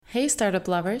Hey startup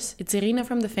lovers, it's Irina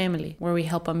from The Family, where we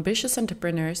help ambitious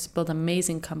entrepreneurs build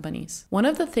amazing companies. One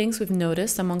of the things we've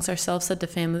noticed amongst ourselves at The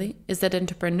Family is that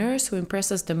entrepreneurs who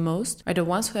impress us the most are the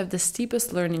ones who have the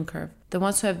steepest learning curve, the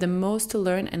ones who have the most to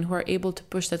learn and who are able to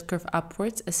push that curve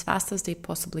upwards as fast as they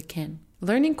possibly can.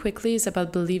 Learning quickly is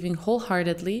about believing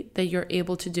wholeheartedly that you're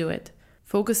able to do it,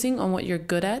 focusing on what you're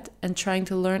good at and trying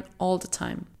to learn all the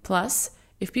time. Plus,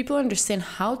 if people understand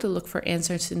how to look for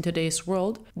answers in today's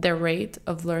world, their rate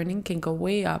of learning can go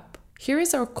way up. Here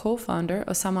is our co-founder,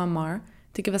 Oussama Ammar,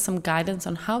 to give us some guidance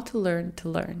on how to learn to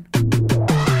learn.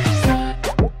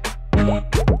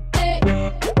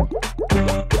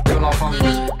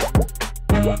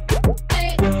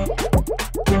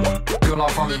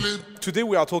 Today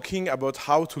we are talking about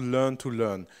how to learn to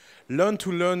learn. Learn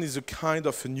to learn is a kind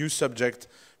of a new subject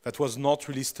that was not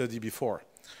really studied before.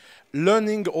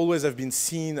 Learning always has been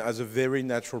seen as a very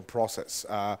natural process.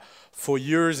 For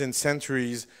years and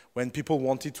centuries, when people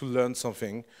wanted to learn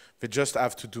something, they just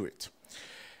have to do it.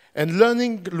 And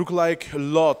learning looked like a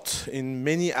lot in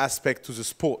many aspects to the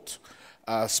sport.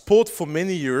 Sport for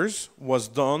many years was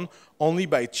done only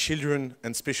by children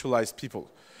and specialized people.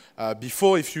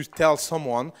 Before, if you tell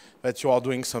someone that you are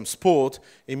doing some sport,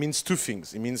 it means two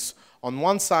things. It means on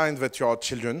one side that you are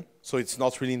children, so it's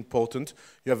not really important.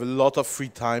 You have a lot of free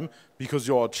time because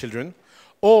you are children.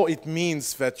 Or it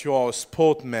means that you are a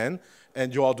sportman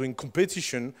and you are doing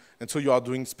competition, and so you are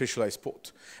doing specialized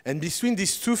sport. And between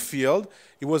these two fields,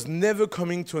 it was never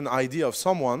coming to an idea of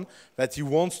someone that he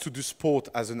wants to do sport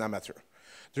as an amateur.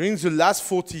 During the last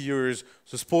 40 years,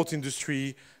 the sport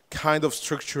industry kind of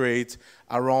structured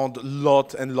around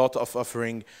lot of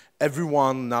offering.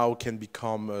 Everyone now can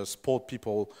become a sport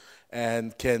people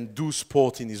and can do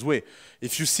sport in his way.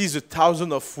 If you see the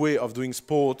thousands of ways of doing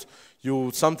sport,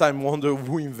 you sometimes wonder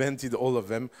who invented all of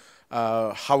them.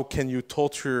 How can you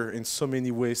torture in so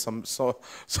many ways so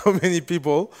many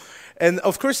people? And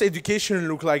of course, education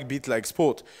looked like a bit like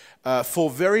sport. For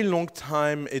a very long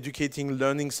time, educating,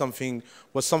 learning something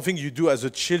was something you do as a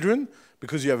children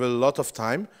because you have a lot of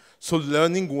time. So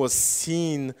learning was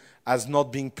seen as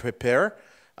not being prepared.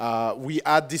 We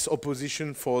had this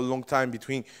opposition for a long time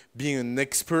between being an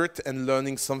expert and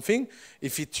learning something.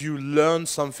 If you learn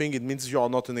something, it means you are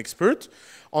not an expert.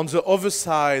 On the other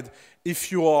side,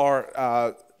 if you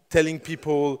are telling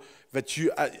people that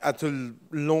you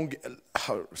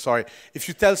if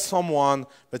you tell someone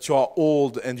that you are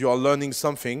old and you are learning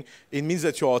something, it means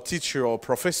that you are a teacher or a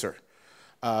professor.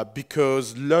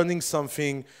 Because learning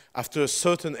something after a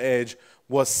certain age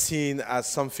was seen as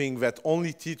something that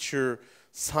only teacher,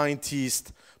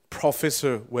 scientists,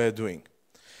 professor were doing.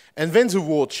 And then the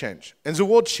world changed. And the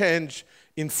world changed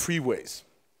in three ways.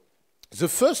 The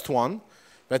first one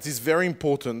that is very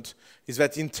important is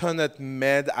that internet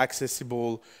made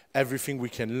accessible everything we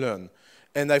can learn.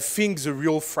 And I think the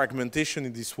real fragmentation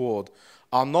in this world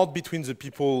are not between the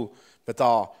people that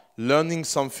are learning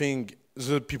something,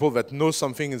 the people that know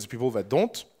something and the people that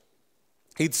don't.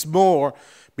 It's more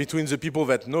between the people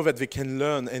that know that they can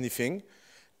learn anything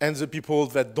and the people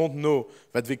that don't know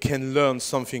that they can learn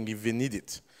something if they need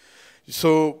it.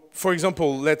 So, for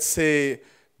example, let's say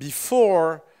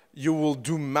before you will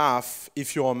do math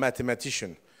if you're a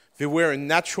mathematician. There were a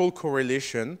natural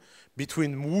correlation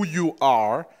between who you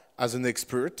are as an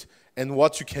expert and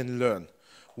what you can learn.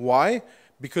 Why?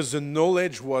 Because the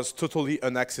knowledge was totally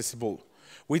inaccessible.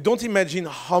 We don't imagine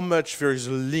how much there is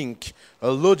a link,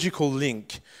 a logical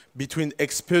link, between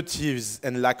expertise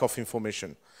and lack of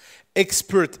information.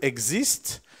 Experts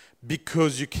exist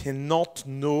because you cannot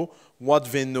know what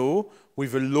they know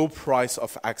with a low price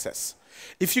of access.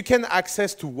 If you can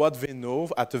access to what they know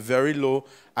at a very low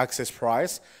access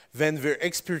price, then their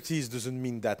expertise doesn't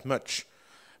mean that much.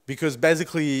 Because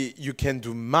basically, you can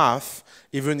do math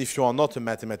even if you are not a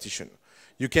mathematician.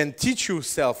 You can teach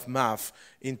yourself math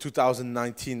in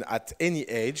 2019 at any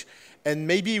age, and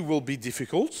maybe it will be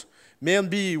difficult,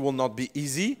 maybe it will not be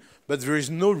easy, but there is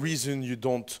no reason you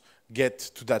don't get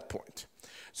to that point.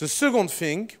 The second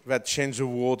thing that changed the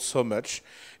world so much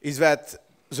is that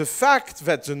the fact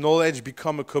that the knowledge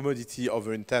become a commodity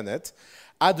over internet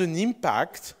had an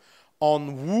impact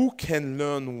on who can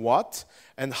learn what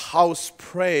and how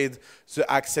spread the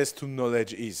access to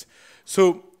knowledge is.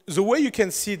 So the way you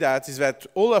can see that is that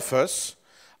all of us,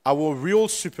 our real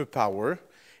superpower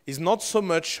is not so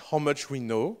much how much we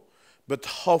know, but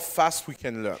how fast we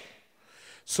can learn.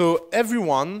 So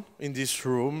everyone in this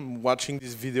room watching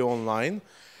this video online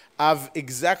have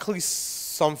exactly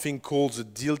something called the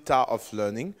delta of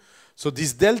learning. So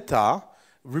this delta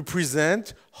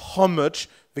represent how much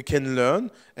they can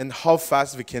learn and how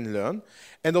fast they can learn.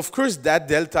 And of course, that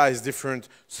delta is different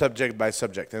subject by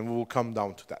subject, and we will come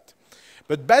down to that.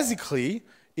 But basically,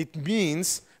 it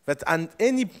means that at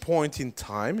any point in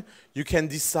time, you can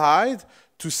decide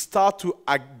to start to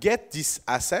get this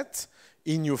asset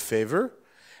in your favor.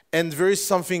 And there is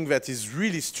something that is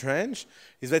really strange,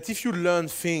 is that if you learn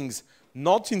things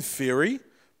not in theory,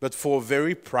 but for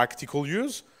very practical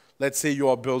use, let's say you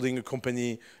are building a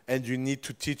company and you need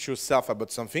to teach yourself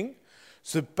about something,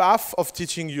 the path of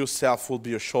teaching yourself will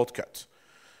be a shortcut.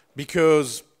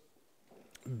 Because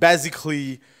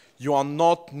basically, you are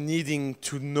not needing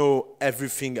to know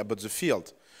everything about the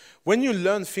field. When you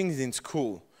learn things in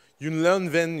school, you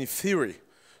learn them in theory.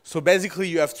 So basically,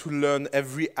 you have to learn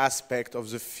every aspect of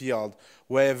the field,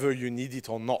 wherever you need it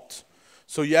or not.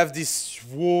 So you have this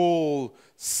whole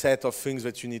set of things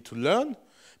that you need to learn.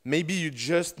 Maybe you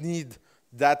just need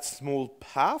that small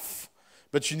path,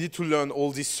 but you need to learn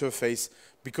all this surface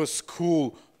because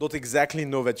school don't exactly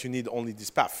know that you need only this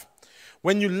path.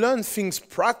 When you learn things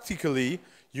practically,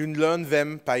 you learn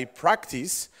them by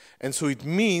practice, and so it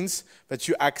means that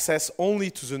you access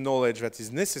only to the knowledge that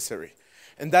is necessary.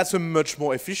 And that's a much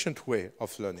more efficient way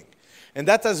of learning. And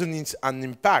that has an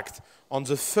impact on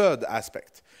the third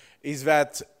aspect, is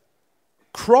that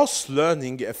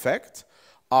cross-learning effects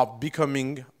are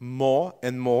becoming more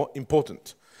and more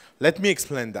important. Let me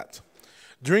explain that.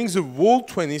 During the whole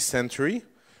 20th century,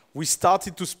 we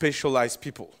started to specialize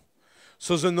people.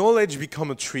 So the knowledge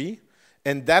became a tree,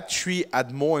 and that tree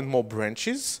had more and more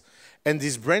branches, and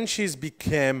these branches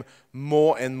became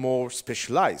more and more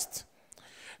specialized.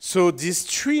 So this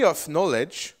tree of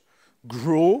knowledge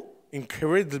grew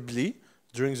incredibly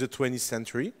during the 20th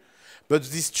century, but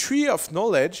this tree of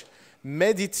knowledge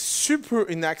made it super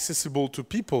inaccessible to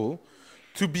people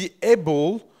to be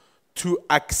able to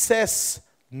access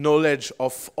knowledge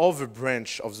of other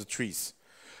branch of the trees.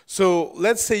 So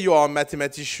let's say you are a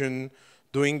mathematician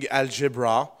doing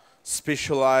algebra,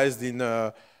 specialized in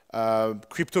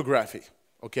cryptography,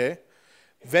 okay?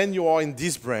 Then you are in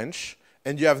this branch,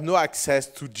 and you have no access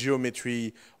to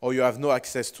geometry, or you have no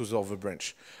access to the other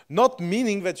branch. Not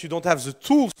meaning that you don't have the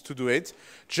tools to do it,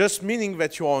 just meaning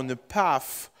that you are on a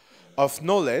path of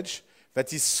knowledge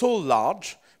that is so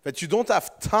large that you don't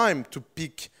have time to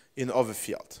pick in other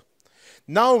fields.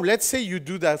 Now, let's say you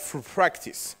do that through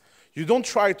practice. You don't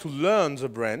try to learn the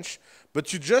branch,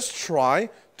 but you just try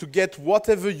to get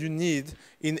whatever you need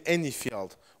in any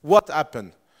field. What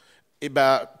happened?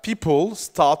 People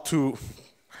start to...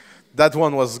 That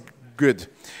one was good.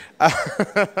 I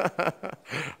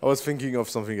was thinking of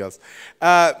something else.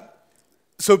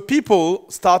 So people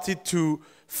started to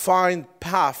find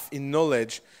paths in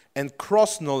knowledge and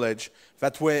cross-knowledge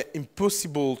that were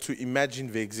impossible to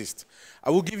imagine they exist. I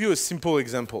will give you a simple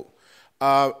example.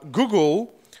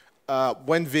 Google,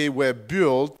 when they were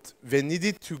built, they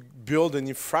needed to build an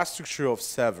infrastructure of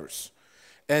servers.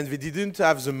 And they didn't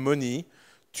have the money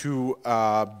to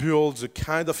build the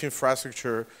kind of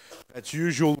infrastructure that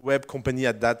usual web company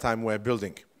at that time were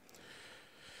building.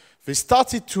 They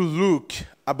started to look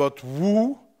about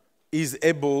who is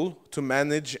able to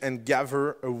manage and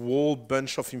gather a whole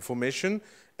bunch of information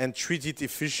and treat it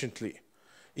efficiently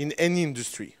in any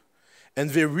industry. And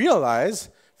they realized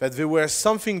that there was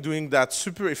something doing that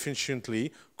super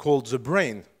efficiently called the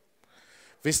brain.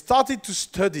 They started to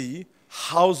study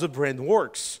how the brain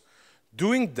works,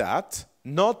 doing that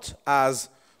not as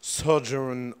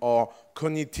surgeon or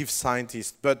cognitive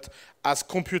scientists, but as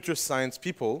computer science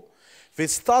people. They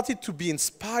started to be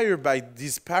inspired by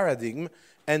this paradigm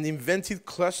and invented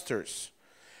clusters.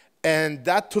 And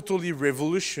that totally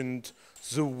revolutionized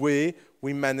the way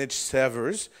we manage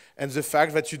servers and the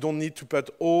fact that you don't need to put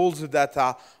all the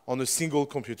data on a single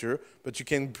computer, but you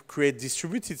can create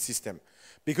distributed systems.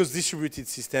 Because distributed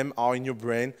systems are in your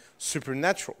brain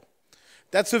supernatural.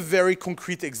 That's a very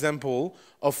concrete example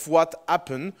of what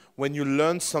happens when you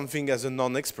learn something as a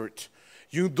non-expert.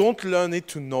 You don't learn it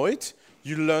to know it,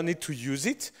 you learn it to use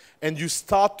it, and you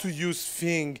start to use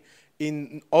things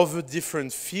in other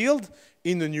different fields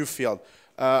in a new field.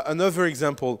 Another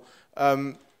example,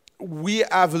 we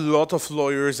have a lot of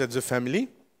lawyers at the family,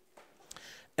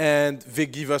 and they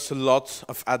give us a lot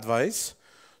of advice.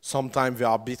 Sometimes they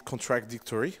are a bit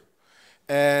contradictory.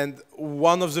 And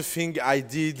one of the things I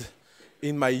did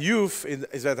in my youth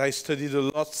is that I studied a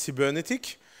lot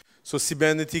cybernetics. So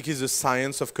cybernetics is a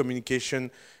science of communication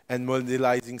and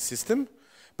modelizing system.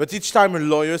 But each time a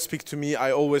lawyer speaks to me,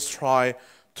 I always try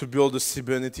to build a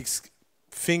cybernetics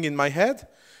thing in my head.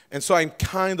 And so I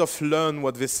kind of learn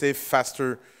what they say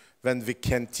faster than they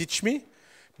can teach me,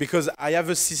 because I have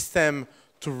a system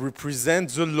to represent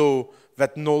the law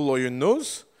that no lawyer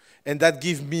knows, and that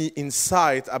give me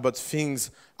insight about things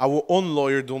our own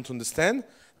lawyer don't understand,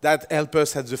 that help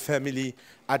us as a family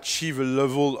achieve a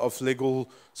level of legal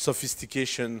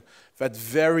sophistication that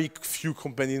very few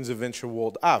companies in the venture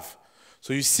world have.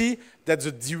 So you see that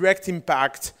the direct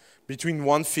impact between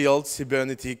one field,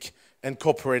 cybernetic, and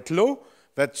corporate law,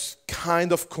 that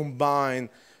kind of combine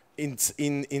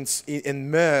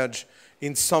and merge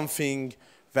in something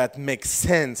that makes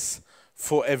sense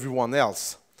for everyone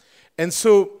else. And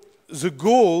so the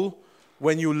goal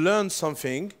when you learn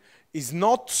something is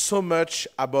not so much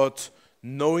about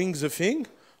knowing the thing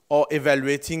or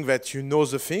evaluating that you know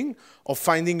the thing or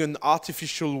finding an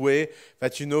artificial way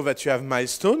that you know that you have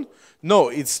milestone. No,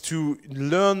 it's to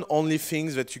learn only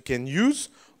things that you can use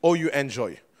or you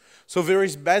enjoy. So there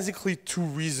is basically two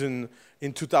reasons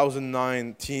in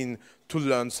 2019 to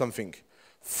learn something.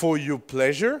 For your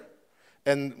pleasure,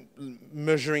 and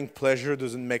measuring pleasure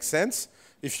doesn't make sense.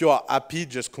 If you are happy,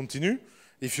 just continue.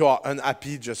 If you are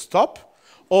unhappy, just stop.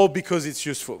 Or because it's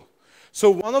useful.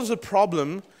 So one of the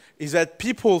problems is that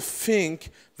people think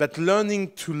that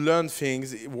learning to learn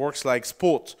things it works like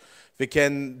sport. They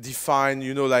can define,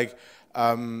 like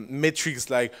metrics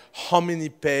like how many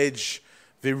pages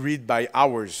they read by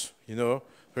hours,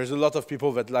 There's a lot of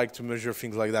people that like to measure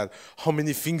things like that. How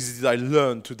many things did I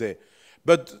learn today?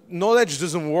 But knowledge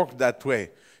doesn't work that way.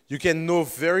 You can know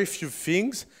very few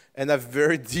things and have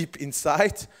very deep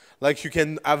insight. Like you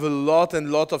can have a lot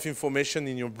of information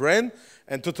in your brain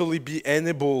and totally be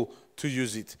unable to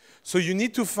use it. So you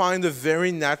need to find a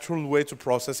very natural way to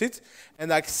process it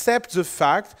and accept the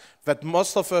fact that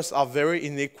most of us are very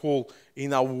unequal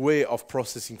in our way of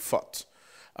processing thought.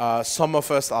 Some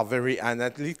of us are very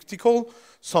analytical.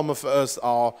 Some of us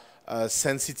are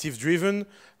sensitive-driven.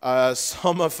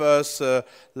 Some of us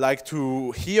like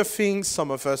to hear things.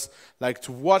 Some of us like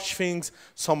to watch things.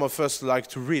 Some of us like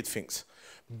to read things.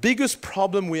 Biggest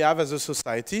problem we have as a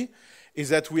society is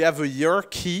that we have a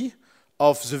hierarchy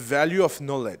of the value of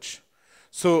knowledge.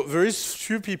 So there is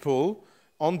few people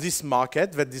on this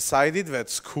market that decided that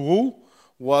school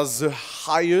was the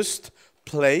highest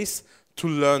place to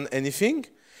learn anything,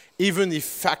 even if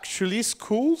factually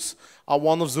schools are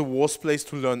one of the worst places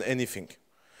to learn anything.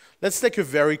 Let's take a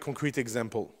very concrete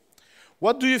example.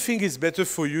 What do you think is better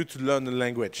for you to learn a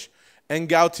language?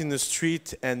 Hang out in the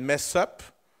street and mess up?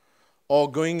 Or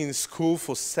going in school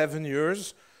for 7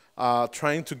 years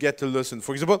trying to get a lesson?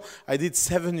 For example, I did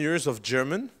 7 years of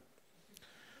German.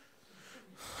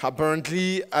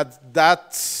 Apparently, at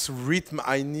that rhythm,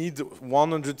 I need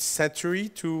 100 century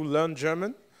to learn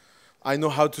German. I know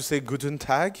how to say Guten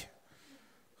Tag.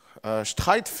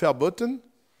 Streit verboten.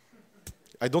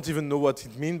 I don't even know what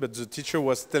it means, but the teacher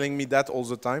was telling me that all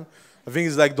the time. I think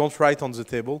it's like, don't write on the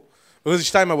table. Because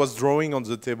each time I was drawing on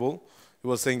the table, he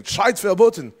was saying, Streit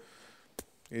verboten.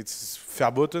 It's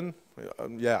verboten.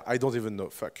 Yeah, I don't even know.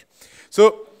 Fuck.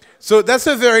 So that's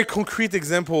a very concrete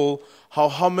example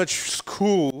how much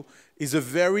school is a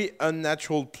very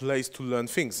unnatural place to learn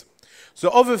things. The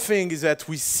other thing is that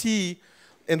we see,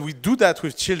 and we do that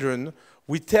with children,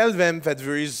 we tell them that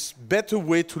there is better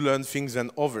way to learn things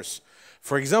than others.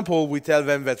 For example, we tell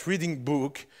them that reading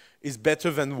book is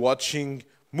better than watching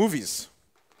movies.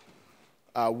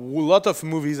 A lot of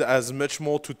movies has much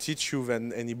more to teach you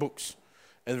than any books.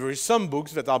 And there is some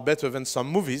books that are better than some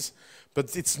movies,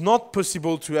 but it's not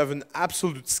possible to have an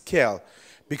absolute scale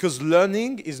because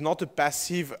learning is not a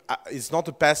passive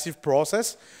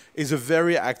process, it's a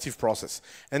very active process.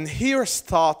 And here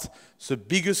starts the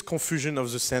biggest confusion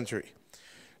of the century.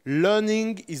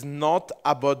 Learning is not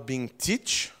about being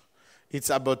taught,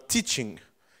 it's about teaching.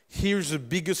 Here's the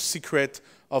biggest secret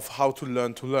of how to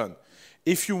learn.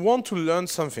 If you want to learn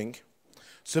something,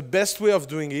 the best way of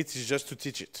doing it is just to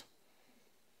teach it.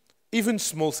 Even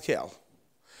small scale.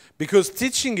 Because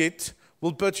teaching it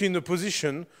will put you in a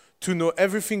position to know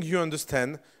everything you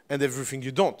understand and everything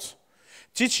you don't.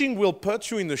 Teaching will put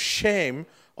you in the shame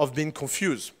of being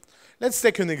confused. Let's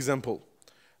take an example.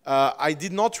 I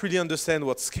did not really understand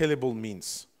what scalable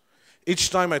means. Each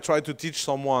time I try to teach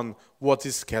someone what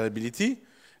is scalability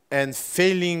and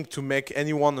failing to make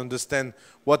anyone understand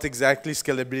what exactly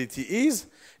scalability is,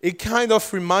 it kind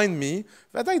of reminds me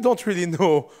that I don't really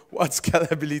know what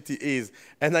scalability is.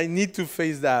 And I need to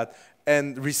face that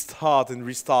and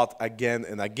restart again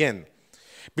and again.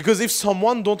 Because if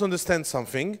someone don't understand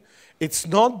something, it's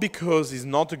not because he's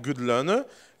not a good learner,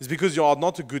 it's because you are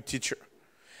not a good teacher.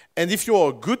 And if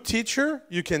you're a good teacher,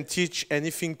 you can teach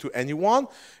anything to anyone.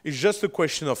 It's just a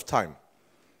question of time.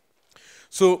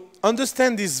 So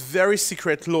understand this very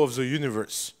secret law of the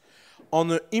universe. On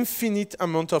an infinite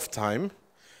amount of time,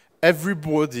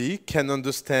 everybody can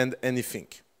understand anything.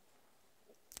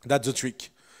 That's the trick.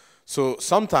 So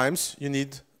sometimes you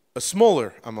need a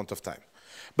smaller amount of time.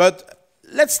 But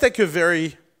let's take a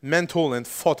very mental and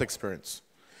thought experience.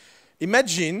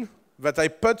 Imagine that I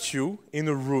put you in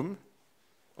a room,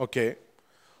 okay,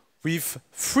 with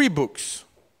 3 books,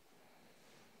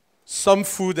 some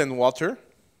food and water,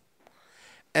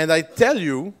 and I tell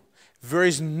you there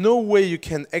is no way you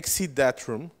can exit that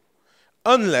room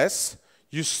unless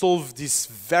you solve this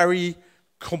very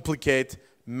complicated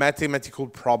mathematical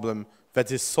problem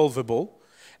that is solvable.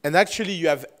 And actually you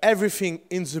have everything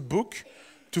in the book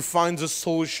to find the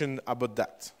solution about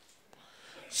that.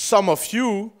 Some of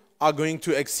you are going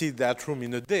to exit that room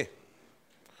in a day.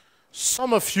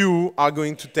 Some of you are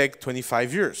going to take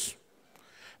 25 years.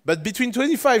 But between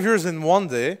 25 years and 1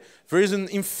 day, there is an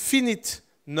infinite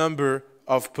number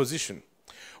of positions.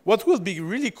 What will be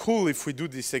really cool if we do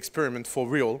this experiment for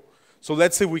real, so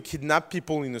let's say we kidnap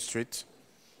people in the street,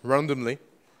 randomly.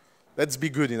 Let's be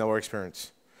good in our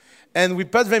experience. And we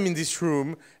put them in this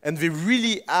room, and they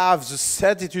really have the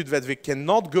certitude that they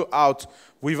cannot go out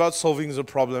without solving the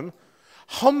problem.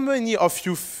 How many of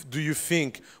you do you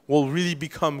think will really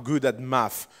become good at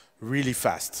math really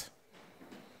fast?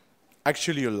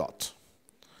 Actually, a lot.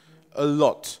 A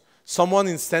lot. Someone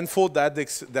in Stanford did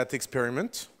that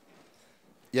experiment.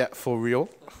 Yeah, for real.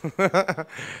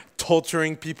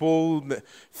 Torturing people,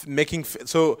 making...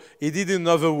 So he did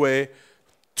another way,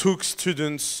 took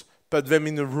students, put them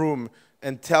in a room,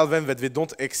 and tell them that they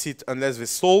don't exit unless they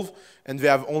solve, and they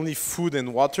have only food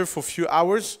and water for a few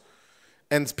hours.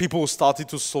 And people started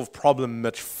to solve problems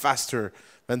much faster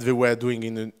than they were doing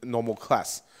in a normal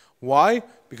class. Why?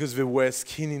 Because they were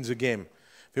skin in the game.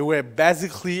 They were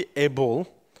basically able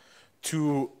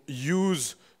to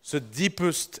use the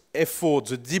deepest effort,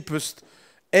 the deepest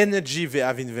energy they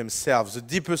have in themselves, the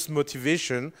deepest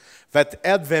motivation that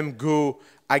help them go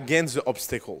against the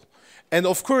obstacle. And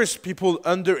of course, people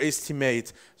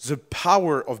underestimate the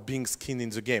power of being skin in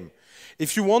the game.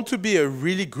 If you want to be a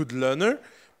really good learner,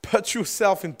 put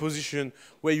yourself in a position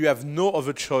where you have no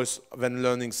other choice than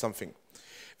learning something.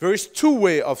 There is 2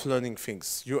 ways of learning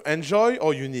things. You enjoy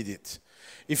or you need it.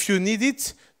 If you need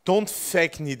it, don't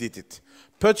fake needed it.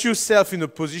 Put yourself in a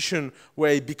position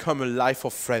where it becomes a life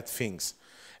of threat things.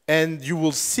 And you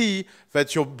will see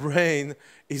that your brain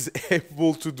is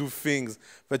able to do things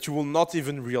that you will not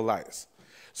even realize.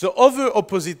 The other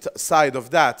opposite side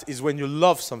of that is when you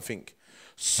love something.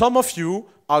 Some of you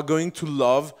are going to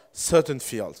love certain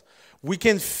fields. We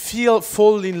can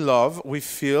fall in love with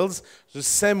fields the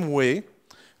same way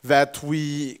that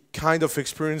we kind of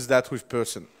experience that with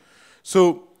person.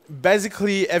 So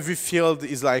basically every field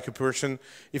is like a person.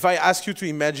 If I ask you to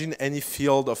imagine any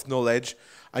field of knowledge,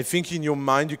 I think in your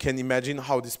mind you can imagine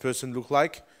how this person look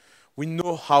like. We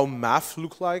know how math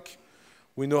look like.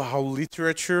 We know how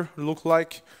literature look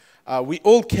like. We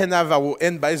all can have our,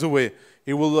 and by the way,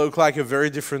 it will look like a very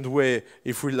different way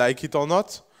if we like it or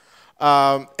not.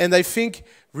 And I think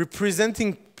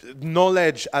representing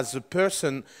knowledge as a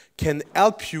person can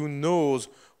help you know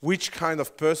which kind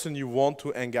of person you want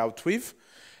to hang out with.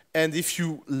 And if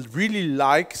you really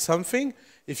like something,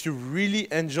 if you really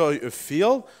enjoy a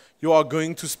field, you are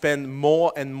going to spend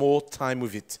more and more time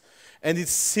with it. And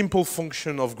it's simple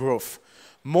function of growth.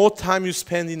 More time you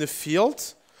spend in a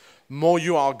field, more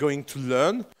you are going to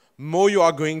learn. More you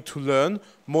are going to learn,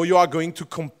 more you are going to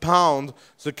compound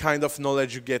the kind of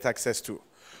knowledge you get access to.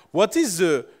 What is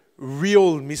the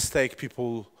real mistake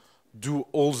people do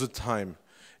all the time?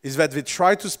 Is that they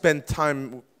try to spend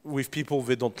time with people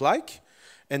they don't like,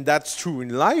 and that's true in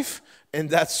life, and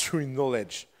that's true in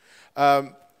knowledge.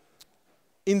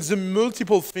 In the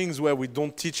multiple things where we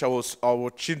don't teach our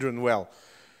children well,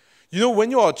 you know, when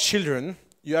you are children,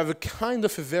 you have a kind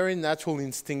of a very natural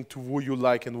instinct to who you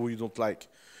like and who you don't like.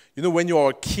 You know, when you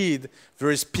are a kid,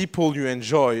 there is people you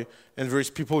enjoy and there is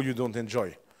people you don't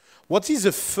enjoy. What is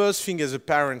the first thing as a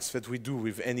parents that we do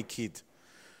with any kid?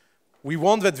 We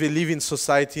want that they live in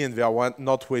society and they are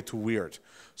not way too weird.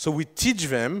 So we teach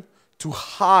them to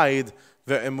hide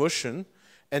their emotion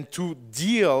and to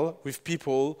deal with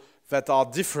people that are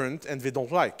different and they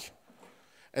don't like.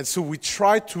 And so we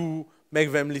try to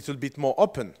make them a little bit more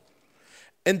open.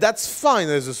 And that's fine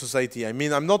as a society. I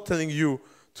mean, I'm not telling you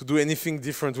to do anything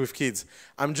different with kids.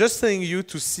 I'm just telling you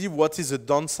to see what is the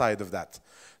downside of that.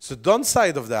 The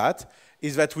downside of that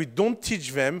is that we don't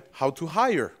teach them how to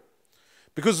hire.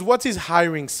 Because what is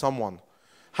hiring someone?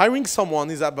 Hiring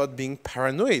someone is about being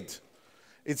paranoid.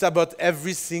 It's about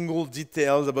every single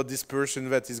detail about this person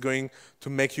that is going to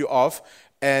make you off,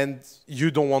 and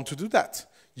you don't want to do that.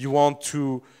 You want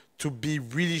to be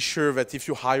really sure that if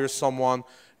you hire someone,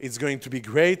 it's going to be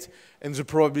great, and the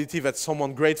probability that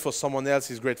someone great for someone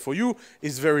else is great for you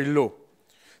is very low.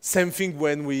 Same thing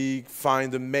when we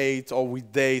find a mate or we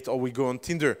date or we go on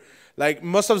Tinder. Like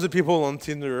most of the people on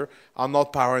Tinder are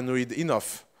not paranoid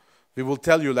enough. They will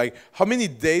tell you like how many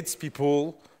dates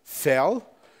people fail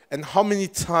and how many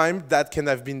times that can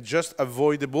have been just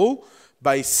avoidable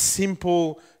by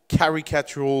simple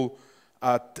caricatural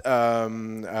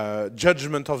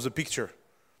judgment of the picture.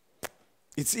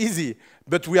 It's easy,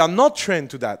 but we are not trained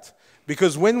to that.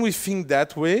 Because when we think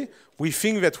that way, we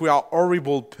think that we are a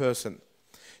horrible person.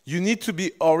 You need to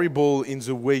be horrible in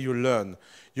the way you learn.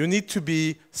 You need to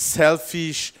be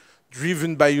selfish,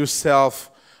 driven by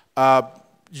yourself.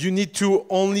 You need to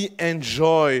only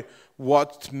enjoy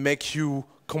what makes you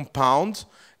compound.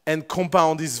 And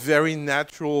compound is very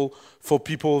natural for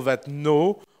people that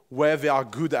know where they are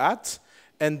good at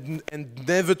and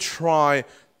never try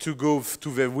to go to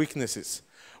their weaknesses.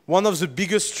 One of the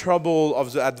biggest trouble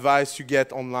of the advice you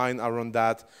get online around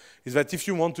that is that if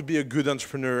you want to be a good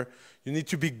entrepreneur, you need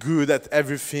to be good at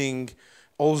everything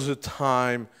all the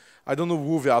time. I don't know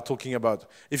who they are talking about.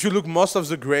 If you look, most of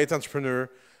the great entrepreneurs,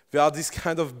 they are this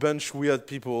kind of bunch weird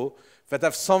people that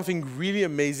have something really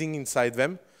amazing inside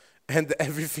them and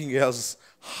everything else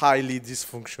highly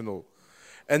dysfunctional.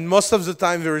 And most of the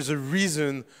time there is a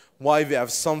reason why they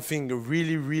have something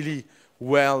really, really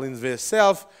well in their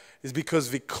self is because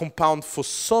they compound for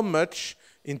so much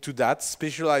into that,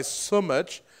 specialize so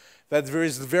much, that there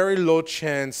is very low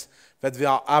chance that they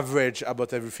are average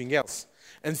about everything else.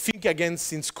 And think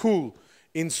against in school.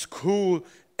 In school,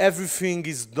 everything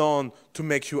is done to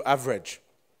make you average.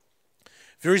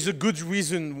 There is a good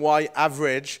reason why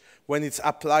average, when it's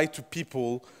applied to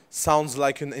people, sounds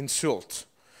like an insult.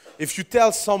 If you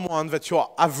tell someone that you are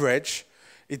average,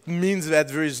 it means that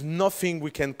there is nothing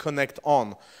we can connect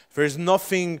on. There is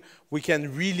nothing we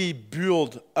can really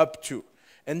build up to.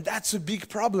 And that's a big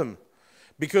problem.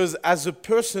 Because as a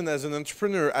person, as an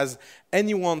entrepreneur, as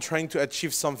anyone trying to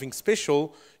achieve something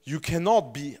special, you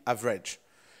cannot be average.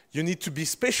 You need to be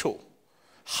special.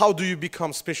 How do you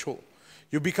become special?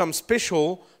 You become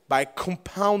special by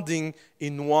compounding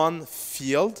in one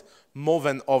field more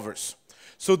than others.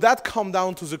 So that comes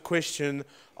down to the question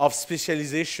of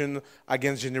specialization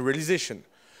against generalization.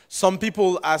 Some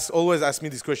people always ask me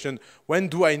this question, when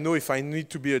do I know if I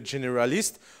need to be a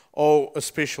generalist or a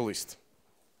specialist?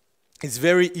 It's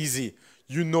very easy.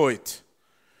 You know it.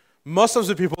 Most of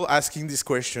the people asking this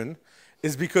question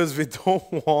is because they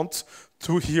don't want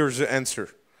to hear the answer.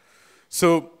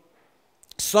 So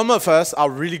some of us are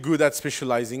really good at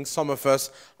specializing. Some of us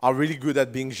are really good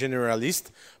at being generalist.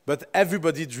 But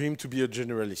everybody dreams to be a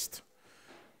generalist.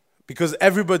 Because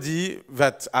everybody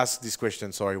that asks this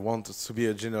question, wants to be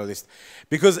a generalist.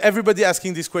 Because everybody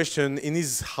asking this question in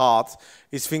his heart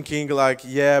is thinking like,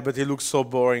 yeah, but it looks so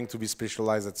boring to be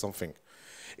specialized at something.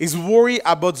 Is worried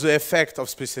about the effect of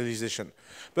specialization.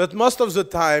 But most of the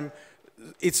time,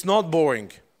 it's not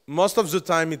boring. Most of the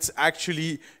time, it's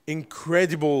actually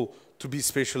incredible to be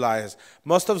specialized.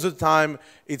 Most of the time,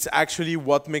 it's actually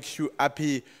what makes you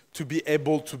happy to be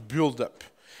able to build up.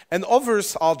 And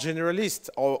others are generalists,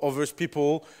 or others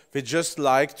people, they just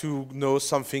like to know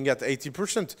something at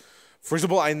 80%. For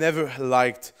example, I never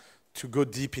liked to go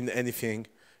deep in anything.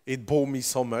 It bored me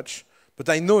so much. But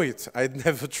I know it. I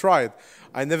never tried.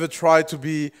 I never tried to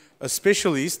be a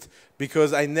specialist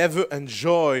because I never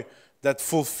enjoy that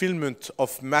fulfillment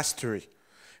of mastery.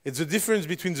 It's the difference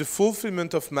between the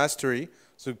fulfillment of mastery,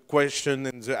 the question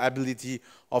and the ability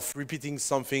of repeating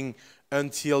something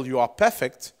until you are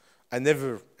perfect. I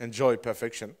never enjoy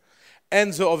perfection.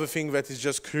 And the other thing that is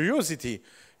just curiosity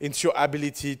into your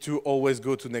ability to always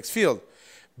go to the next field.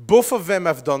 Both of them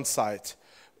have downside.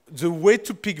 The way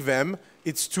to pick them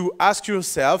is to ask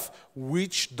yourself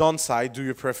which downside do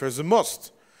you prefer the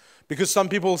most. Because some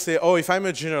people say, oh, if I'm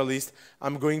a generalist,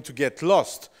 I'm going to get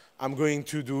lost. I'm going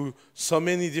to do so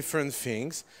many different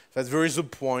things that there is a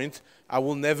point I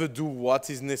will never do what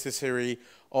is necessary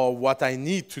or what I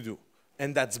need to do.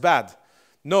 And that's bad.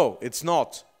 No, it's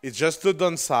not. It's just the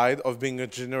downside of being a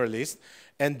generalist.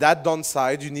 And that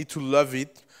downside, you need to love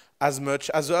it as much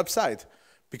as the upside.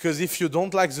 Because if you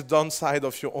don't like the downside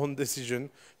of your own decision,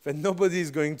 then nobody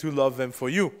is going to love them for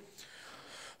you.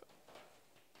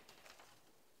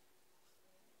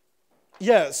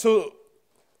 Yeah, so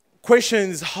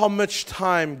question is, how much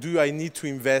time do I need to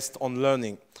invest on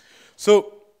learning?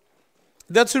 So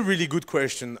that's a really good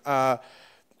question.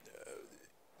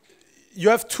 You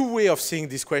have two ways of seeing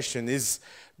this question.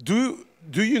 Do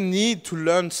you need to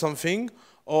learn something,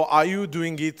 or are you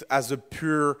doing it as a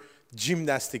pure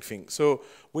gymnastic thing? So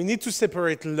we need to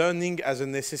separate learning as a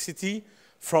necessity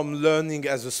from learning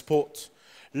as a sport.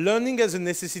 Learning as a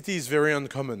necessity is very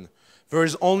uncommon. There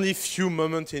is only few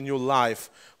moments in your life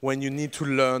when you need to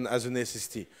learn as a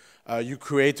necessity. You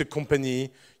create a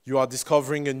company, you are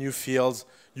discovering a new field,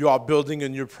 you are building a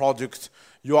new product,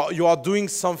 you are doing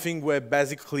something where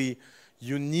basically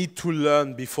you need to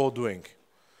learn before doing.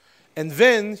 And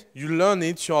then you learn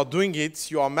it, you are doing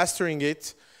it, you are mastering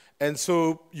it, and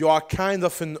so you are kind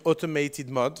of in automated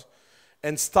mode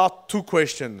and start to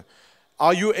question,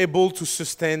 are you able to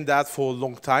sustain that for a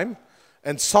long time?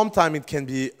 And sometimes it can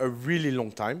be a really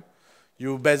long time.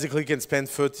 You basically can spend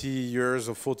 30 years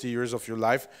or 40 years of your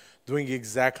life doing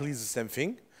exactly the same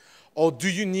thing. Or do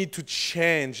you need to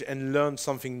change and learn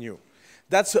something new?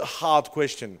 That's a hard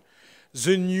question.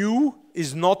 The new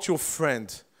is not your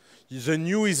friend. The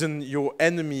new isn't your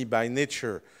enemy by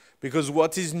nature, because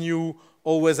what is new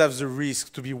always has the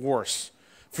risk to be worse.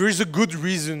 There is a good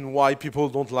reason why people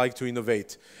don't like to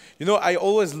innovate. You know, I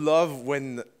always love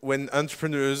when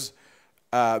entrepreneurs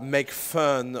make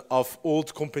fun of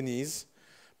old companies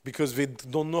because they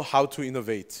don't know how to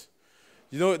innovate.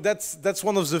 You know, that's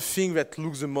one of the things that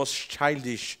looks the most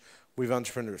childish with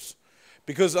entrepreneurs.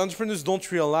 Because entrepreneurs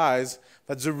don't realize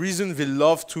that the reason they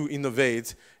love to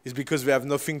innovate is because they have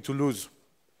nothing to lose.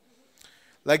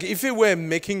 Like, if they were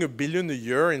making $1 billion a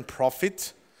year in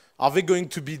profit, are they going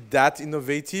to be that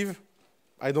innovative?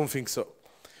 I don't think so.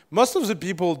 Most of the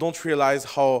people don't realize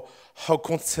how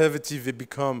conservative they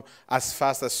become as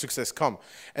fast as success comes.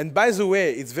 And by the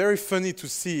way, it's very funny to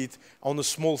see it on a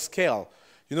small scale.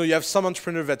 You know, you have some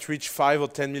entrepreneurs that reach 5 or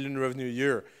 10 million revenue a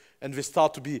year, and they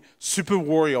start to be super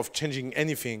worried of changing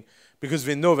anything because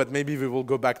they know that maybe they will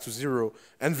go back to zero,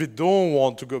 and they don't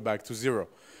want to go back to zero.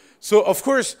 So, of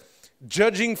course,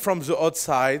 judging from the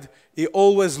outside, it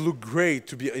always looks great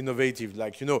to be innovative.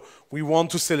 Like, you know, we want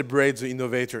to celebrate the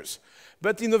innovators.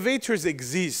 But innovators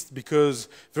exist because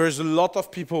there's a lot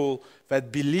of people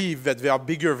that believe that they are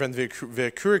bigger than their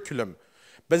curriculum.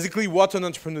 Basically, what an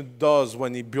entrepreneur does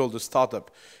when he builds a startup,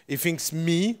 he thinks,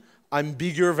 I'm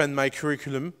bigger than my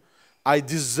curriculum. I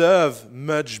deserve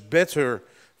much better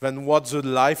than what the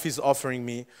life is offering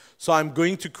me. So I'm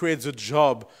going to create the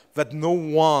job that no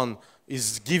one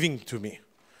is giving to me.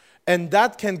 And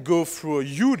that can go through a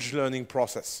huge learning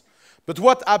process. But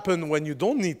what happens when you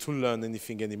don't need to learn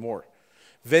anything anymore?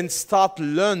 Then start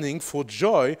learning for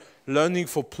joy, learning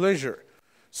for pleasure.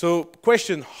 So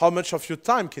question, how much of your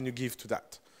time can you give to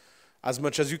that? As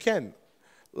much as you can.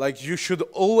 Like, you should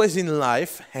always in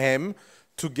life aim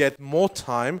to get more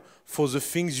time for the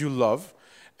things you love.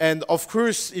 And of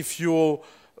course, if you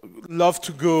love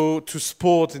to go to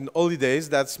sport and holidays,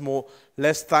 that's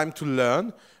less time to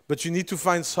learn, but you need to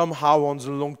find somehow on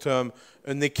the long term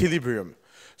an equilibrium.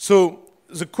 So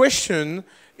the question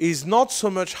is not so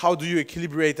much how do you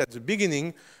equilibrate at the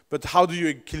beginning, but how do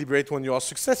you equilibrate when you are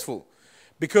successful?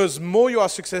 Because more you are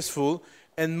successful,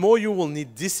 and more you will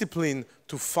need discipline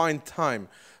to find time.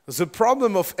 The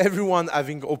problem of everyone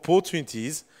having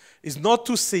opportunities is not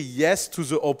to say yes to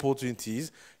the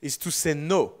opportunities, is to say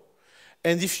no.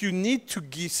 And if you need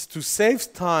to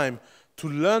save time to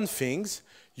learn things,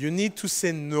 you need to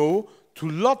say no to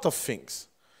a lot of things.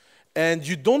 And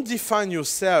you don't define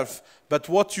yourself by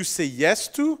what you say yes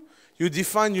to, you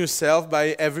define yourself by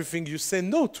everything you say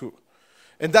no to.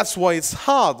 And that's why it's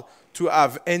hard to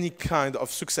have any kind of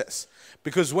success.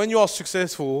 Because when you are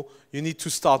successful, you need to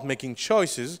start making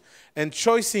choices, and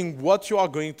choosing what you are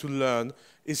going to learn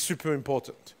is super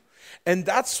important. And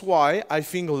that's why I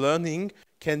think learning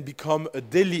can become a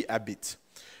daily habit.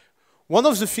 One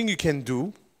of the things you can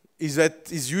do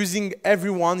is using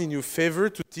everyone in your favor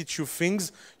to teach you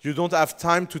things you don't have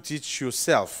time to teach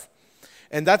yourself.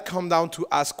 And that comes down to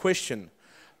ask questions.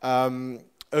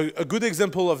 A good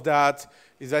example of that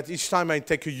is that each time I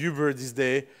take a Uber this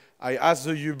day, I ask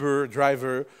the Uber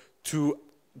driver to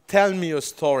tell me a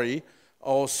story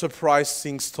or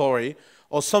surprising story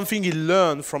or something he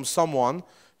learned from someone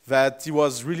that he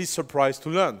was really surprised to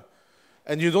learn.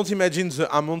 And you don't imagine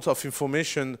the amount of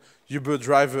information Uber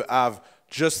driver have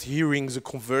just hearing the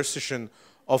conversation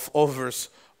of others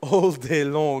all day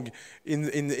long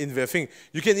in their thing.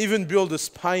 You can even build a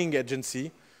spying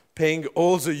agency, paying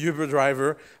all the Uber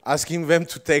driver, asking them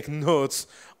to take notes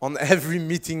on every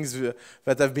meetings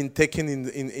that have been taken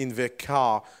in their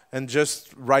car and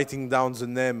just writing down the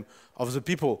name of the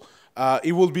people.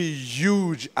 It will be a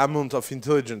huge amount of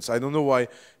intelligence. I don't know why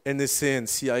NSA and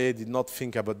CIA did not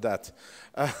think about that.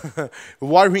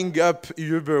 Wiring up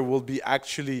Uber will be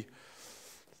actually,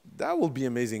 that will be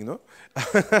amazing, no?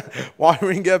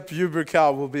 Wiring up Uber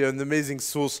car will be an amazing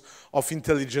source of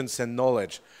intelligence and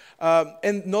knowledge.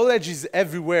 And knowledge is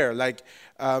everywhere. Like,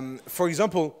 for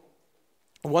example,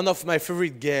 one of my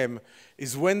favorite game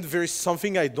is when there is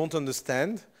something I don't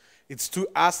understand, it's to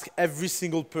ask every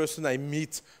single person I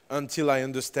meet until I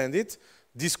understand it,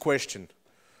 this question.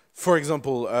 For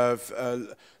example,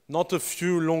 not a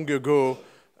few long ago,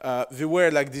 there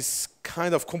were like this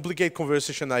kind of complicated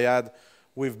conversation I had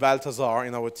with Balthazar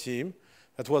in our team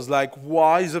that was like,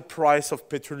 why the price of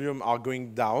petroleum are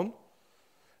going down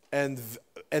and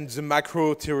the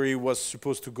macro theory was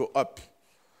supposed to go up.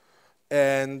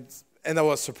 And I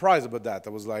was surprised about that. I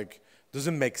was like,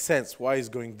 doesn't make sense. Why is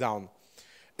it going down?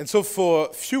 And so for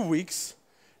a few weeks,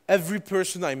 every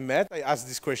person I met, I asked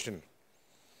this question.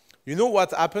 You know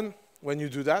what happened when you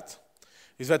do that?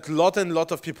 Is that a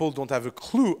lot of people don't have a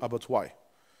clue about why.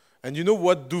 And you know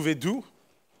what do?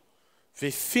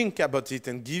 They think about it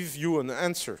and give you an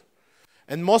answer.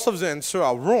 And most of the answers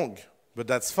are wrong, but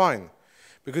that's fine.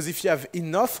 Because if you have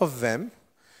enough of them,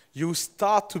 you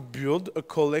start to build a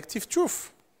collective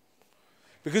truth.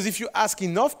 Because if you ask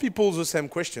enough people the same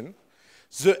question,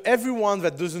 everyone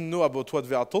that doesn't know about what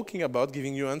they are talking about,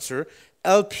 giving you answer,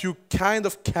 help you kind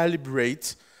of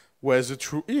calibrate where the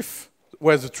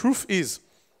truth is.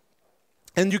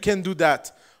 And you can do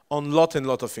that on lot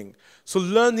of things. So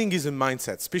learning is a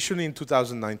mindset, especially in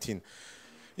 2019.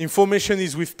 Information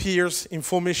is with peers.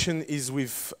 Information is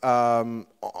with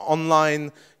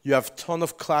online. You have a ton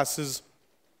of classes.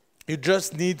 You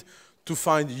just need to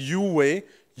find your way,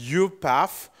 your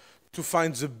path, to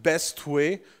find the best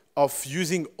way of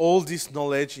using all this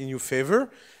knowledge in your favor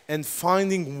and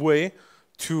finding way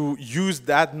to use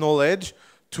that knowledge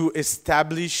to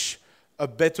establish a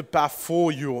better path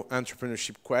for your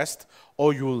entrepreneurship quest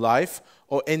or your life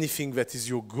or anything that is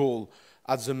your goal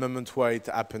at the moment where it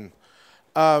happened.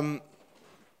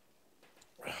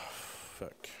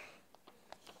 Fuck.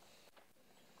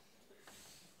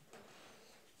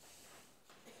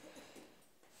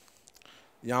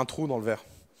 Il y a un trou dans le verre.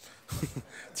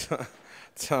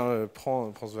 tiens,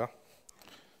 prends ce verre.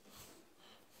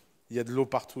 Il y a de l'eau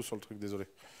partout sur le truc, désolé.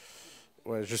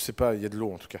 Ouais, je sais pas, il y a de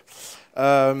l'eau en tout cas.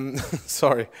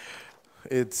 Sorry.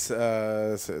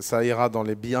 Ça ira dans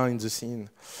les behind the scene.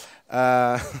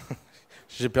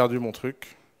 J'ai perdu mon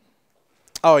truc.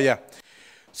 Oh yeah.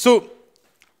 So,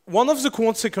 one of the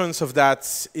consequences of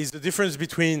that is the difference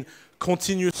between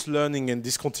continuous learning and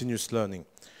discontinuous learning.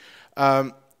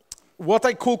 What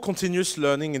I call continuous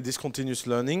learning and discontinuous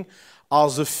learning are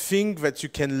the things that you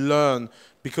can learn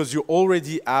because you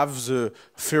already have the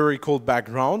theoretical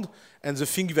background, and the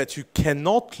thing that you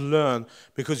cannot learn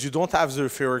because you don't have the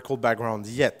theoretical background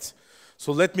yet.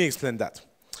 So let me explain that.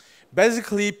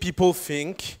 Basically, people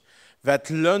think that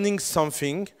learning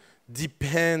something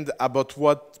depends about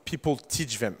what people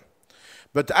teach them.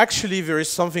 But actually, there is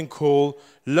something called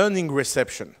learning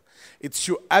reception. It's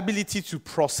your ability to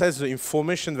process the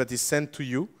information that is sent to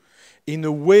you in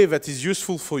a way that is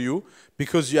useful for you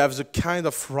because you have the kind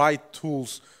of right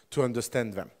tools to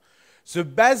understand them. The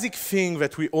basic thing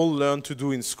that we all learn to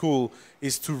do in school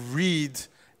is to read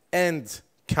and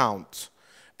count.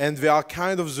 And they are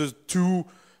kind of the two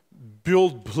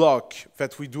build blocks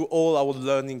that we do all our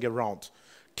learning around.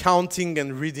 Counting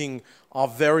and reading are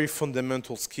very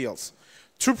fundamental skills.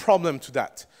 Two problems to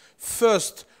that.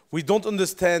 First, we don't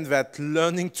understand that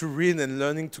learning to read and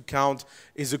learning to count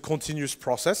is a continuous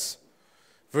process.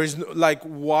 There is no, like,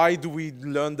 why do we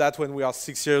learn that when we are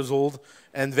 6 years old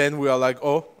and then we are like,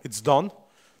 oh, it's done?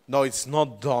 No, it's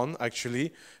not done,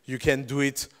 actually. You can do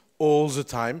it all the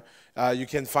time. You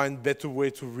can find better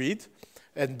way to read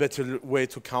and better way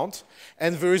to count.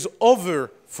 And there is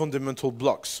other fundamental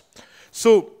blocks.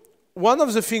 So one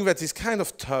of the things that is kind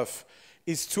of tough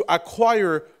is to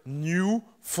acquire new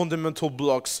fundamental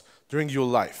blocks during your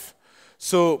life.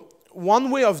 So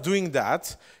one way of doing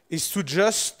that is to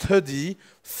just study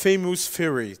famous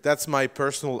theory. That's my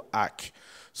personal hack.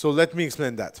 So let me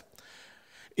explain that.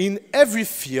 In every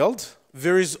field,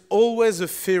 there is always a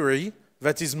theory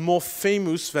that is more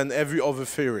famous than every other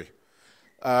theory.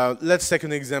 Let's take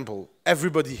an example.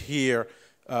 Everybody here,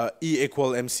 E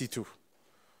equal MC2.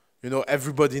 You know,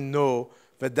 everybody know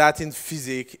that in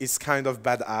physics is kind of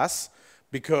badass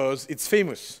because it's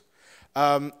famous.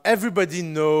 Everybody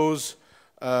knows,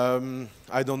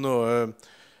 I don't know,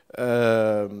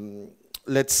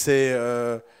 let's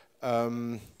say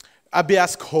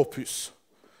habeas corpus.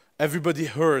 Everybody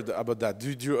heard about that.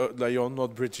 You're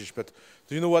not British, but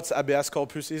do you know what habeas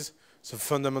corpus is? It's a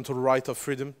fundamental right of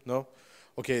freedom, no?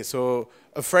 Okay, so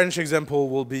a French example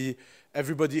will be,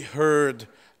 everybody heard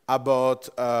about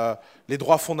les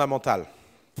droits fondamentaux.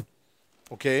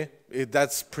 Okay,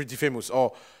 that's pretty famous.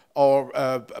 Or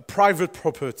private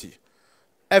property.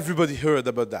 Everybody heard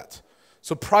about that.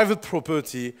 So private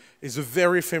property is a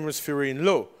very famous theory in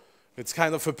law. It's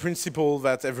kind of a principle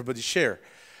that everybody share.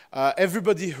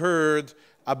 Everybody heard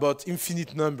about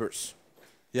infinite numbers.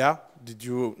 Yeah? Did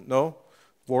you know?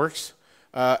 Works?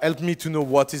 Help me to know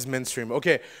what is mainstream.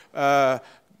 Okay.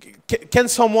 Can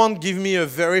someone give me a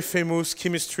very famous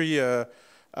chemistry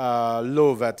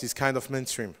law that is kind of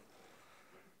mainstream?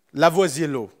 Lavoisier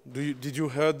law. Did you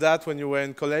heard that when you were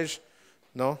in college?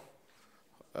 No?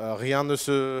 Rien ne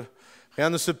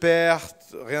se perd,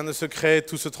 rien ne se crée,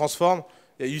 tout se transforme.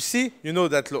 Yeah, you see, you know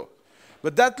that law.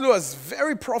 But that law has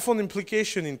very profound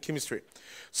implication in chemistry.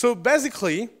 So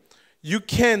basically, you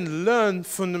can learn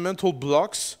fundamental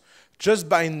blocks just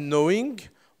by knowing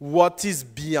what is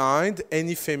behind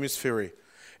any famous theory.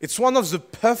 It's one of the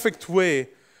perfect way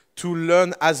to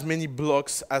learn as many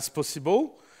blocks as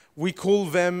possible. We call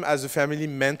them as a family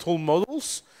mental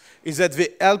models, is that they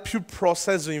help you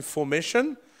process the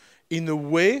information in a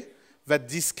way that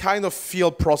this kind of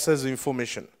field processes the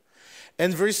information.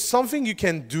 And there is something you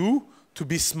can do to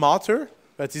be smarter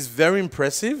that is very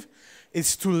impressive,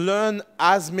 is to learn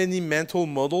as many mental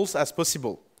models as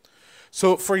possible.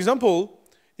 So, for example,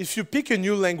 if you pick a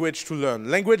new language to learn,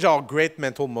 language are great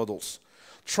mental models.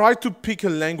 Try to pick a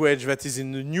language that is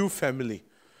in a new family.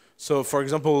 So, for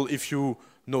example, if you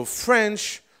know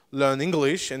French, learn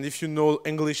English, and if you know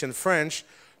English and French,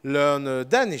 learn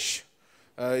Danish.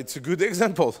 It's a good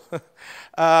example.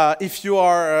 If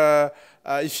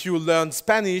you learn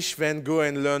Spanish, then go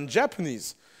and learn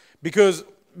Japanese, because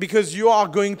you are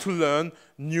going to learn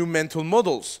new mental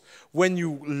models. When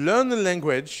you learn a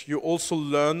language, you also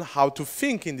learn how to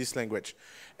think in this language.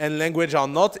 And language are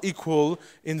not equal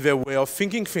in their way of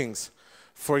thinking things.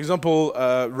 For example,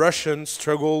 Russians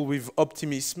struggle with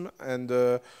optimism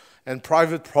and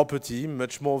private property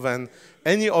much more than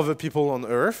any other people on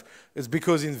earth. It's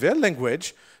because in their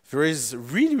language, there is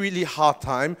really, really hard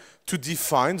time to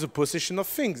define the possession of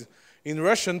things. In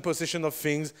Russian, possession of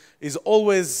things is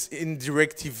always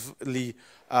indirectly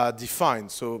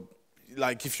defined. So,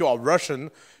 like if you are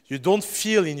Russian, you don't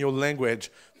feel in your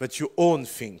language that you own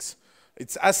things.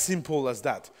 It's as simple as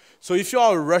that. So if you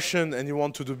are a Russian and you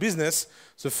want to do business,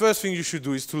 the first thing you should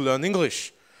do is to learn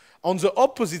English. On the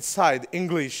opposite side,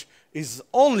 English is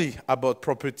only about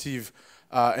property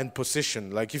and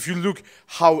possession. Like if you look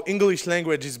how English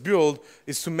language is built,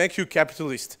 is to make you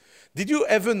capitalist. Did you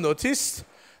ever notice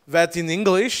that in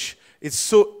English, it's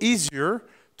so easier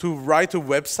to write a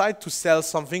website to sell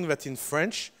something that in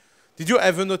French? Did you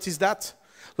ever notice that?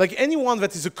 Like anyone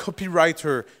that is a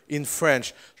copywriter in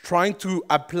French, trying to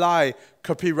apply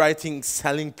copywriting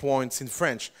selling points in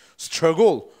French,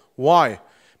 struggle. Why?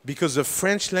 Because the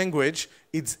French language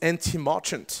is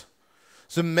anti-merchant.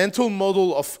 The mental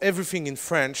model of everything in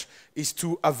French is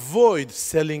to avoid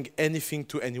selling anything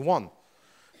to anyone.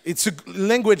 It's a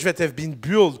language that has been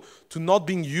built to not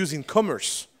being used in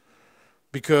commerce,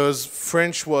 because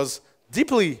French was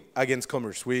deeply against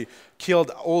commerce. We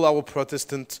killed all our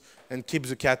Protestants and keep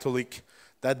the Catholic.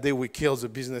 That day we killed the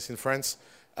business in France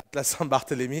at La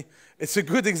Saint-Barthélemy. It's a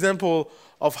good example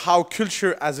of how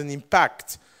culture has an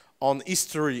impact on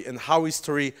history and how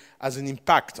history has an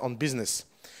impact on business.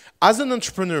 As an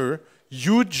entrepreneur,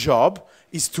 your job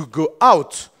is to go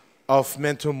out of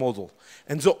mental model.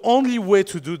 And the only way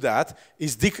to do that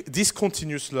is this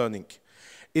continuous learning.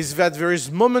 Is that there is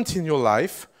a moment in your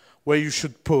life where you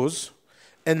should pause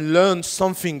and learn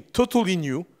something totally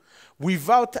new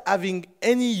without having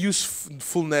any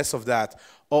usefulness of that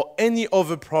or any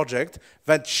other project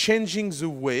that changing the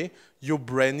way your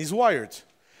brain is wired.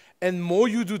 And more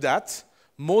you do that,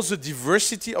 more the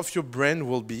diversity of your brain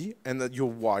will be and your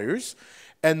wires,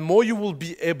 and more you will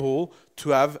be able to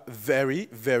have very,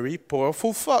 very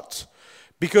powerful thoughts.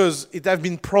 Because it has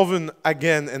been proven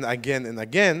again and again and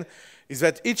again, is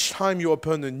that each time you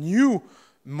open a new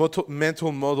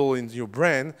mental model in your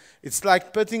brain, it's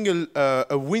like putting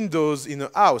a windows in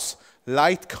a house.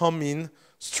 Light come in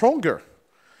stronger.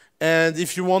 And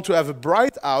if you want to have a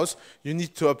bright house, you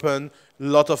need to open a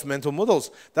lot of mental models.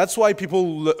 That's why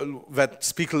people that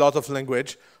speak a lot of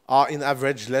language are, in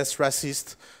average, less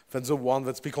racist than the one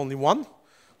that speak only one.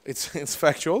 It's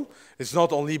factual. It's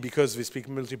not only because they speak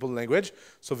multiple language,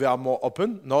 so they are more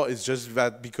open. No, it's just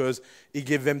that because it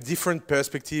gave them different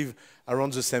perspective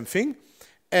around the same thing.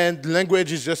 And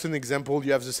language is just an example.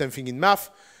 You have the same thing in math.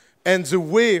 And the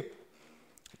way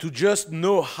to just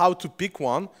know how to pick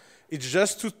one is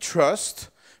just to trust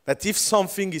that if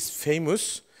something is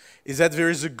famous, is that there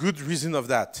is a good reason of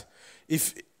that.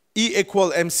 If E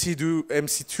equal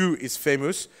MC2 is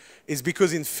famous, it's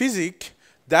because in physics,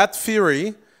 that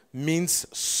theory means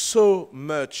so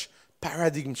much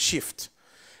paradigm shift.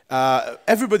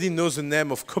 Everybody knows the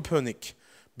name of Copernic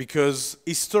because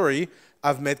history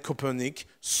have made Copernic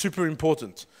super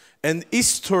important. And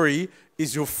history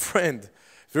is your friend.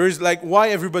 There is like, why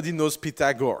everybody knows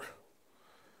Pythagoras?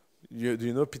 Do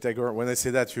you know Pythagoras? When I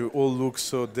say that, you all look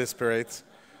so desperate.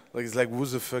 Like, it's like, who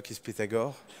the fuck is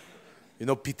Pythagoras? You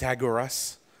know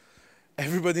Pythagoras?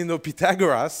 Everybody know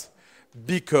Pythagoras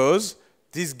because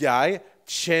this guy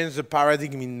changed the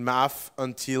paradigm in math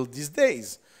until these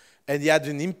days. And he had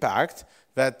an impact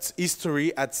that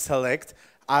history had select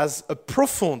as a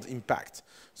profound impact.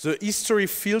 The history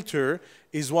filter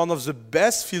is one of the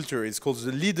best filters. It's called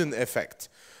the Leiden effect.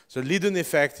 The Leiden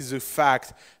effect is the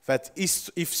fact that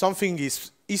if something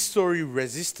is history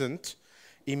resistant,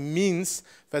 it means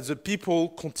that the people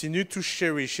continue to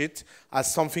cherish it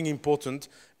as something important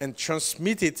and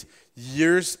transmit it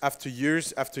years after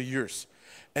years after years.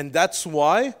 And that's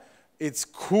why it's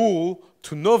cool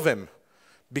to know them,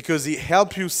 because it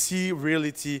helps you see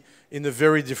reality in a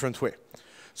very different way.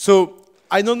 So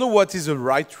I don't know what is the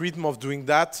right rhythm of doing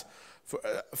that.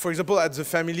 For example, at the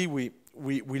family,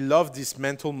 we love these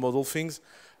mental model things.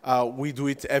 We do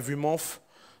it every month.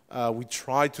 We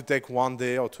try to take 1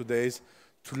 day or 2 days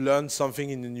to learn something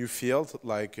in a new field,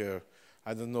 like,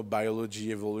 I don't know,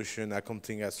 biology, evolution,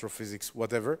 accounting, astrophysics,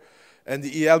 whatever. And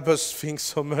he helps us think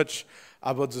so much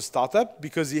about the startup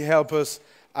because he helps us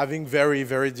having very,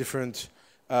 very different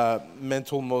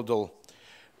mental model.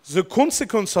 The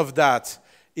consequence of that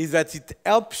is that it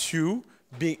helps you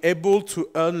being able to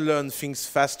unlearn things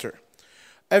faster.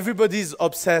 Everybody is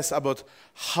obsessed about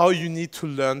how you need to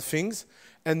learn things,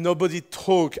 and nobody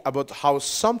talk about how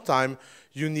sometimes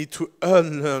you need to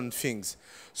unlearn things.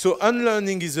 So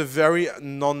unlearning is a very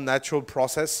non-natural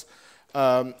process.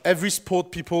 Every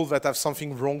sport people that have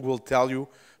something wrong will tell you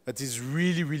that it's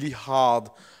really, really hard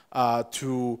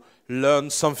to learn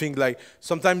something like,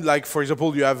 sometimes like, for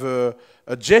example, you have a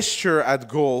gesture at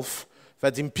golf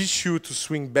that impedes you to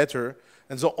swing better,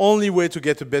 and the only way to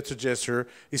get a better gesture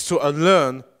is to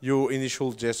unlearn your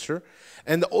initial gesture.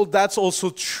 And that's also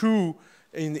true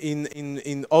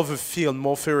in other field,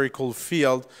 more theoretical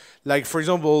field. Like, for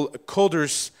example,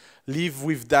 coders live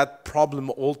with that problem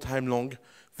all time long.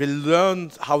 They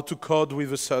learn how to code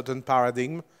with a certain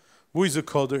paradigm. Who is a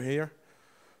coder here?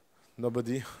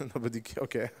 Nobody? Nobody?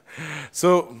 Okay.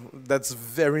 So that's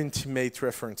very intimate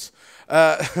reference.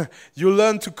 You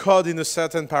learn to code in a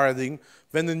certain paradigm,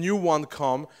 then a new one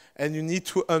comes, and you need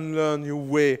to unlearn your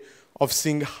way of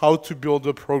seeing how to build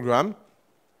a program.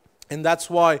 And that's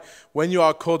why when you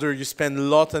are a coder, you spend a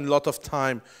lot of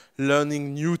time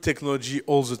learning new technology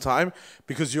all the time,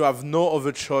 because you have no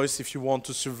other choice if you want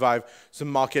to survive the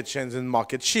market change and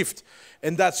market shift.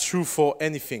 And that's true for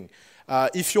anything.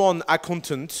 If you're an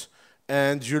accountant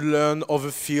and you learn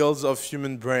other fields of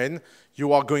human brain,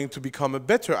 you are going to become a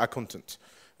better accountant.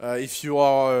 If you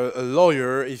are a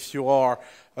lawyer, if you are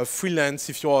a freelance,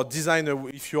 if you are a designer,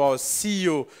 if you are a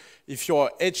CEO, if you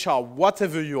are HR,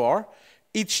 whatever you are,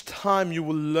 each time you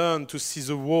will learn to see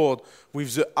the world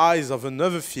with the eyes of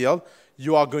another field,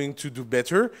 you are going to do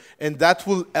better, and that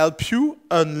will help you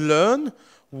unlearn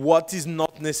what is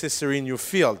not necessary in your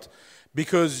field.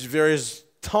 Because there is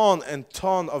ton and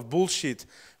ton of bullshit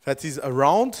that is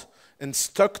around and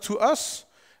stuck to us,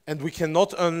 and we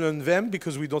cannot unlearn them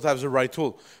because we don't have the right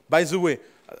tool. By the way,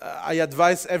 I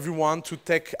advise everyone to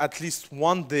take at least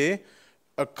 1 day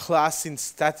a class in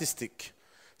statistics.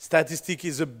 Statistics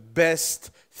is the best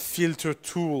filter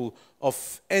tool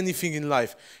of anything in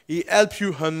life. It helps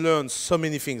you unlearn so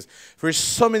many things. There's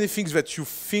so many things that you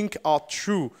think are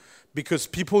true because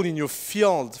people in your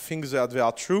field think that they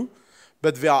are true,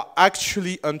 but they are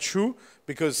actually untrue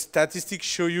because statistics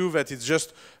show you that it's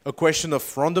just a question of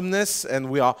randomness, and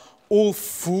we are all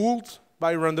fooled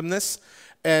by randomness.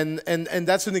 And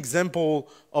that's an example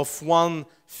of one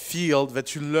field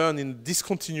that you learn in a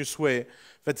discontinuous way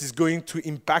that is going to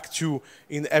impact you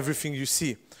in everything you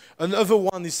see. Another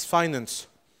one is finance.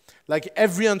 Like,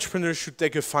 every entrepreneur should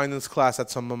take a finance class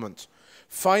at some moment.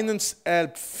 Finance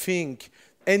helps think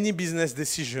any business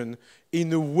decision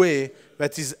in a way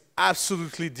that is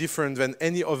absolutely different than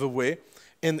any other way,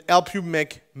 and help you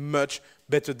make much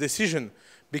better decision.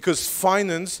 Because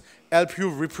finance helps you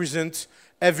represent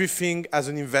everything as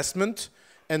an investment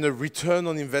and a return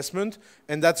on investment,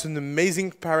 and that's an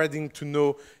amazing paradigm to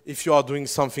know if you are doing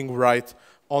something right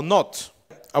or not.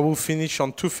 I will finish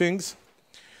on 2 things.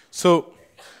 So,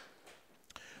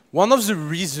 one of the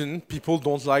reasons people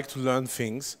don't like to learn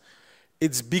things,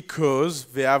 it's because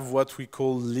they have what we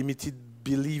call limited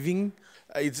believing.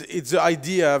 It's the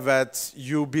idea that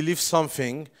you believe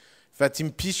something that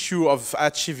impedes you of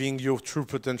achieving your true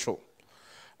potential.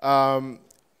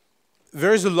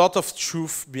 there is a lot of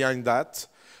truth behind that,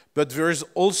 but there is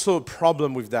also a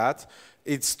problem with that.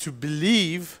 It's to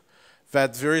believe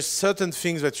that there is certain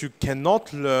things that you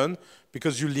cannot learn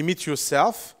because you limit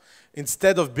yourself,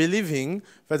 instead of believing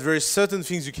that there is certain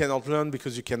things you cannot learn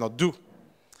because you cannot do.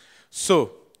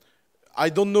 So, I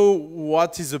don't know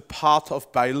what is a part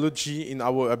of biology in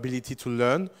our ability to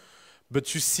learn,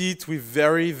 but you see it with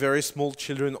very, very small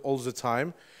children all the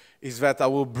time, is that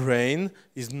our brain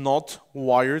is not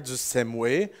wired the same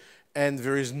way, and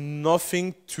there is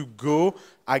nothing to go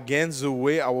against the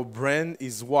way our brain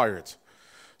is wired.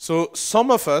 So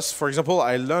some of us, for example,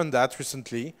 I learned that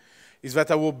recently, is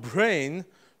that our brain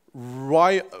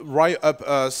wire up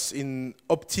us in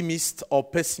optimist or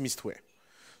pessimist way.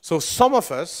 So some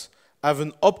of us have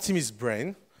an optimist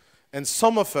brain, and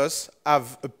some of us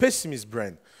have a pessimist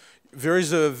brain. There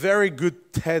is a very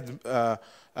good TED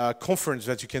conference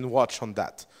that you can watch on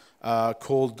that,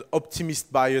 called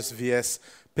Optimist Bias vs.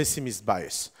 Pessimist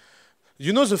Bias.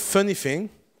 You know, the funny thing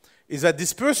is that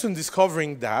this person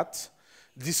discovered that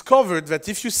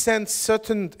if you send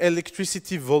certain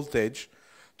electricity voltage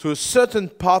to a certain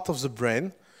part of the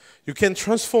brain, you can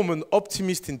transform an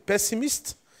optimist in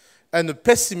pessimist and a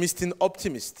pessimist in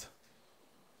optimist.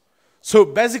 So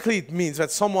basically it means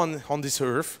that someone on this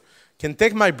earth can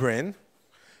take my brain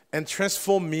and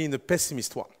transform me in a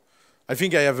pessimist one. I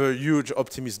think I have a huge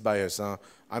optimist bias.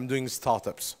 I'm doing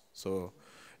startups. So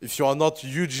if you are not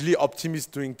hugely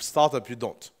optimist doing startup, you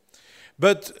don't.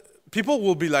 But people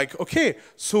will be like, okay,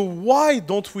 so why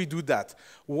don't we do that?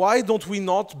 Why don't we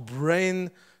not brain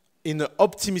in an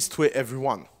optimist way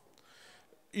everyone?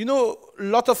 You know, a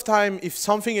lot of time, if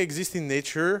something exists in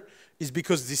nature, is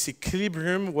because this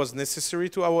equilibrium was necessary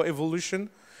to our evolution.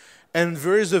 And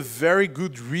there is a very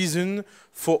good reason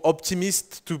for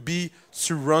optimists to be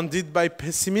surrounded by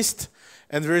pessimists.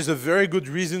 And there is a very good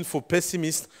reason for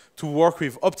pessimists to work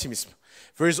with optimism.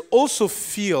 There is also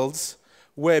fields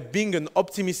where being an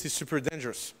optimist is super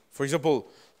dangerous. For example,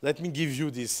 let me give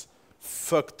you this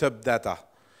fucked up data.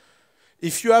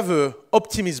 If you have an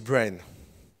optimist brain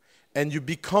and you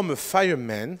become a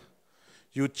fireman,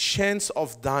 your chance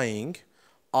of dying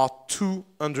are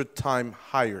 200 times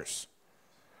higher.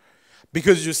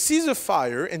 Because you see the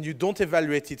fire and you don't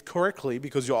evaluate it correctly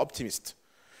because you're optimist.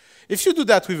 If you do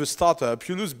that with a startup,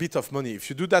 you lose a bit of money. If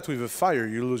you do that with a fire,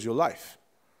 you lose your life.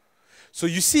 So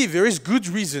you see, there is good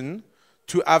reason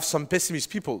to have some pessimist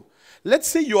people. Let's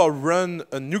say you are run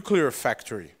a nuclear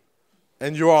factory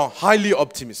and you are highly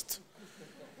optimist.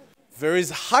 There is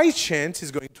high chance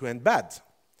it's going to end bad.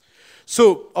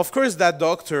 So, of course, that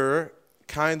doctor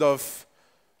kind of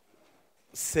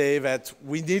say that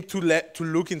we need to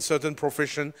look in certain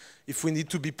profession if we need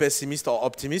to be pessimist or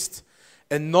optimist,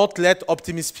 and not let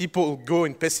optimist people go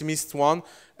in pessimist one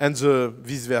and the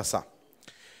vice versa.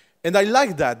 And I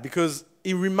like that because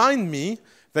it reminds me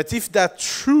that if that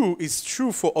is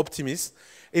true for optimists,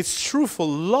 it's true for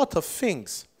a lot of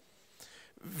things.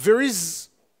 There is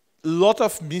a lot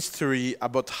of mystery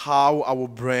about how our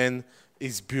brain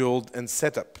is built and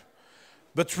set up.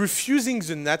 But refusing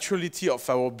the naturality of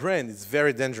our brain is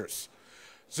very dangerous.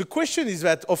 The question is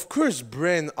that, of course,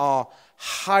 brains are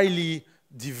highly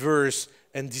diverse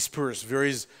and dispersed. There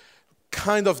is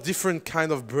different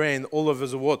kind of brain all over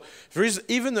the world. There is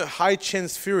even a high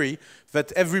chance theory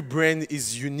that every brain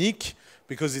is unique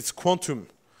because it's quantum,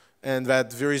 and that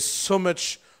there is so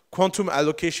much quantum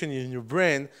allocation in your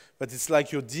brain that it's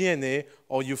like your DNA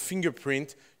or your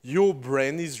fingerprint. Your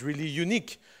brain is really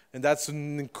unique. And that's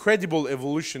an incredible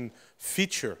evolution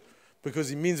feature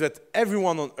because it means that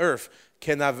everyone on Earth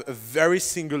can have a very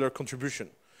singular contribution.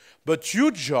 But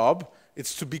your job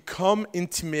is to become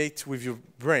intimate with your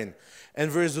brain.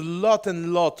 And there is a lot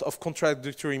of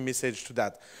contradictory message to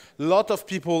that. A lot of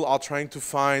people are trying to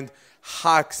find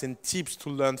hacks and tips to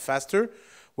learn faster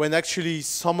when actually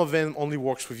some of them only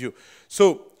works with you.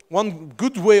 So one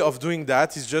good way of doing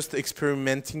that is just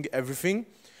experimenting everything.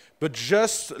 But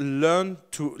just learn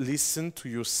to listen to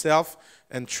yourself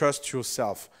and trust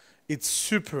yourself. It's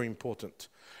super important.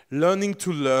 Learning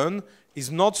to learn is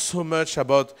not so much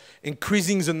about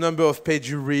increasing the number of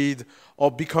pages you read or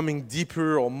becoming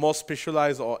deeper or more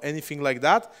specialized or anything like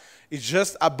that. It's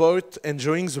just about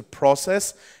enjoying the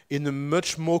process in a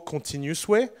much more continuous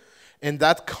way, and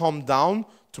that comes down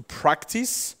to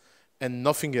practice and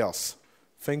nothing else.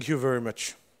 Thank you very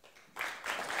much.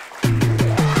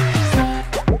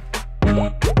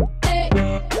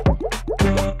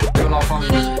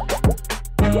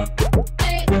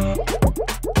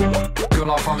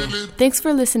 Thanks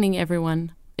for listening,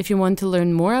 everyone. If you want to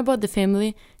learn more about the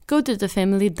family, go to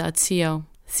thefamily.co.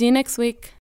 See you next week.